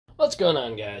What's going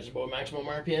on, guys? Your boy Maximum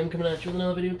RPM coming at you with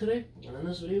another video today. And in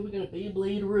this video, we got a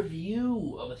Beyblade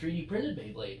review of a 3D printed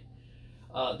Beyblade.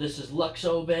 This is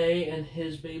Luxo Bay and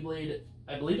his Beyblade.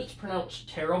 I believe it's pronounced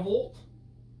Teravolt.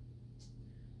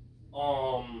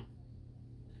 I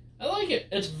like it.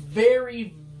 It's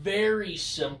very, very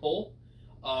simple.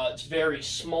 It's very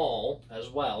small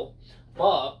as well,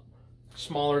 but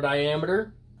smaller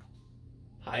diameter,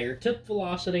 higher tip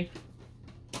velocity.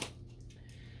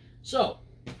 So,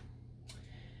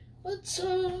 this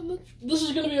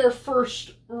is going to be our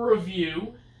first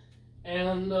review,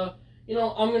 and, you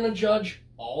know, I'm going to judge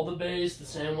all the bays the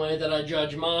same way that I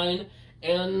judge mine,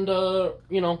 and,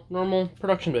 you know, normal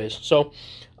production bays. So,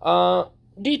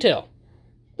 detail.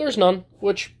 There's none,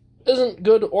 which isn't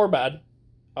good or bad.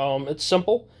 It's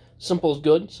simple. Simple is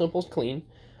good. Simple is clean.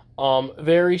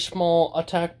 Very small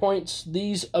attack points.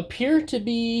 These appear to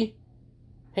be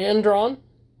hand-drawn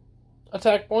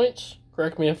attack points.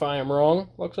 Correct me if I am wrong,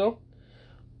 Luxo.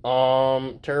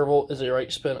 Teravolt is a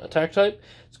right spin attack type.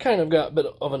 It's kind of got a bit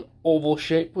of an oval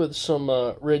shape with some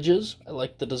ridges. I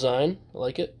like the design. I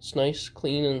like it. It's nice,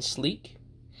 clean, and sleek.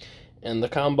 And the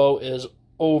combo is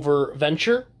over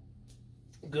Venture.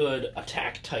 Good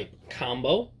attack type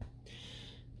combo.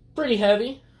 Pretty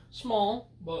heavy.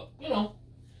 Small, but, you know,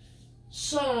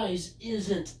 size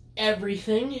isn't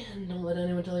everything. Don't let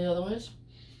anyone tell you otherwise.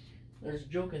 There's a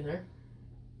joke in there.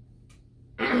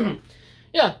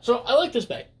 Yeah, so I like this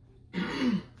bag.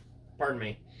 Pardon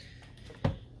me.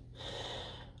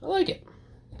 I like it.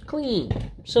 It's clean,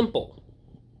 simple,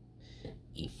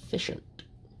 efficient.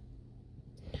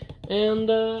 And,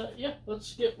 yeah,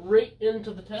 let's get right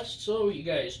into the test so you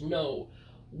guys know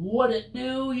what it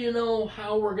do. You know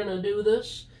how we're going to do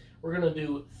this. We're going to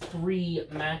do 3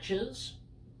 matches.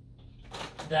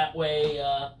 That way,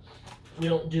 we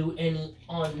don't do any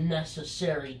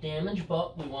unnecessary damage,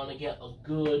 but we want to get a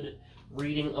good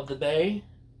reading of the bay.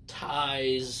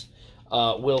 Ties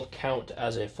will count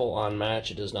as a full-on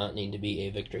match. It does not need to be a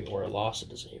victory or a loss.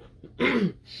 It is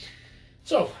a...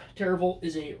 So, Teravolt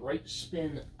is a right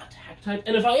spin attack type.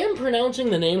 And if I am pronouncing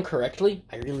the name correctly,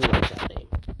 I really like that name.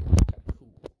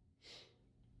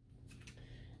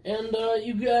 And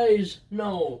you guys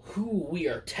know who we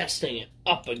are testing it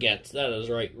up against. That is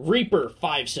right. Reaper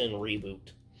 5-Sin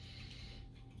Reboot.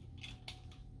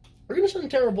 We're going to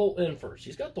send Teravolt in first.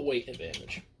 He's got the weight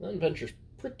advantage. That Venture's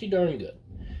pretty darn good.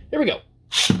 Here we go.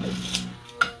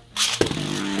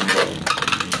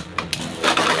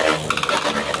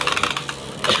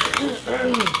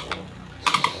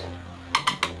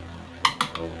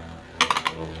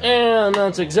 And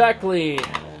that's exactly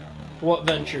what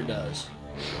Venture does.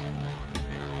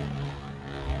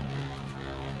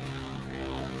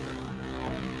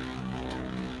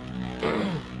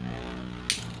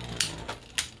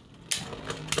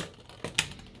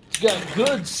 It's got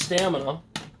good stamina.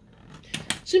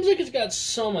 Seems like it's got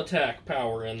some attack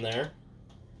power in there.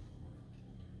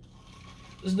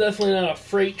 This is definitely not a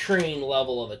freight train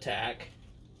level of attack.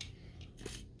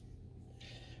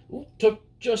 Ooh, took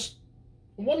just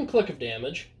 1 click of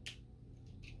damage.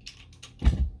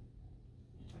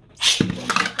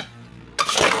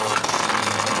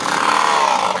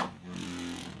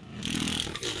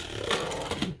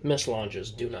 Miss launches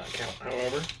do not count,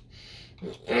 however.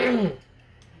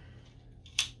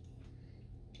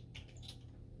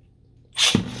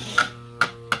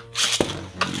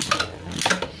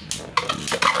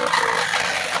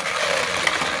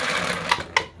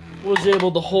 Was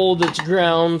able to hold its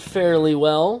ground fairly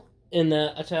well in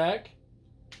that attack.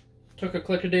 Took a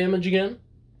click of damage again.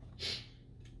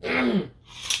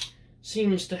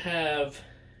 Seems to have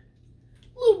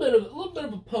a little bit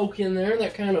of a poke in there.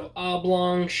 That kind of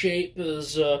oblong shape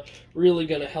is really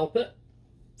going to help it.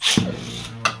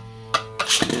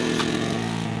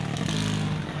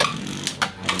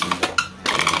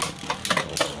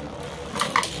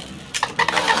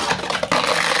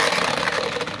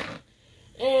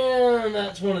 And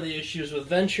that's one of the issues with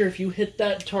Venture. If you hit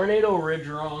that tornado ridge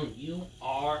wrong, you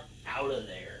are out of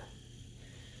there.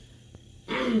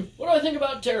 What do I think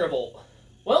about Teravolt?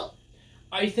 Well,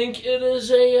 I think it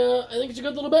is I think it's a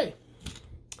good little bay.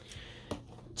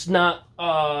 It's not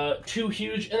too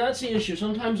huge, and that's the issue.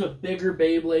 Sometimes a bigger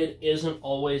Beyblade isn't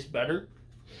always better.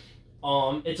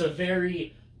 It's a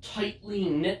very tightly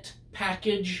knit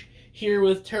package here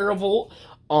with Teravolt.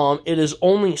 It is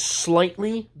only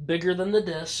slightly bigger than the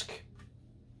disc,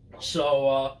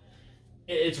 so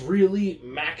it's really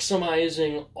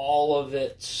maximizing all of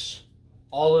its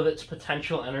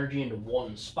potential energy into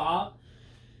one spot.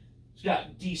 It's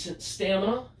got decent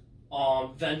stamina.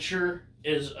 Venture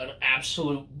is an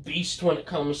absolute beast when it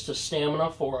comes to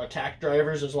stamina for attack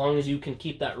drivers. As long as you can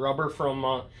keep that rubber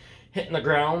from hitting the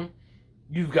ground,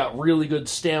 you've got really good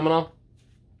stamina.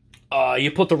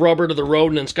 You put the rubber to the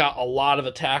road and it's got a lot of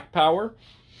attack power.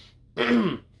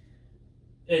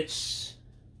 It's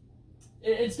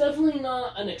definitely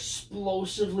not an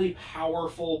explosively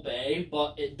powerful bay,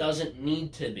 but it doesn't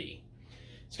need to be.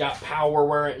 It's got power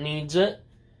where it needs it.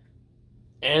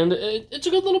 And it's a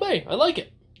good little bay. I like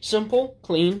it. Simple,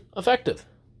 clean, effective.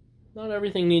 Not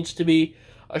everything needs to be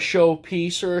a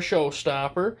showpiece or a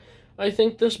showstopper. I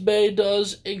think this bay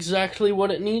does exactly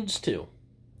what it needs to.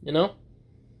 You know?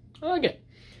 I like it.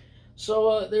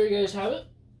 So, there you guys have it.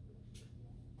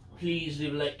 Please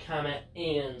leave a like, comment,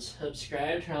 and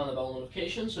subscribe. Turn on the bell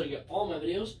notifications so you get all my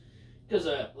videos. Because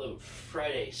I upload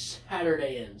Friday,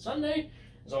 Saturday, and Sunday.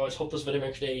 As always, hope this video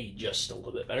makes your day just a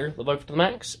little bit better. Live life to the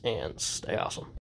max, and stay awesome.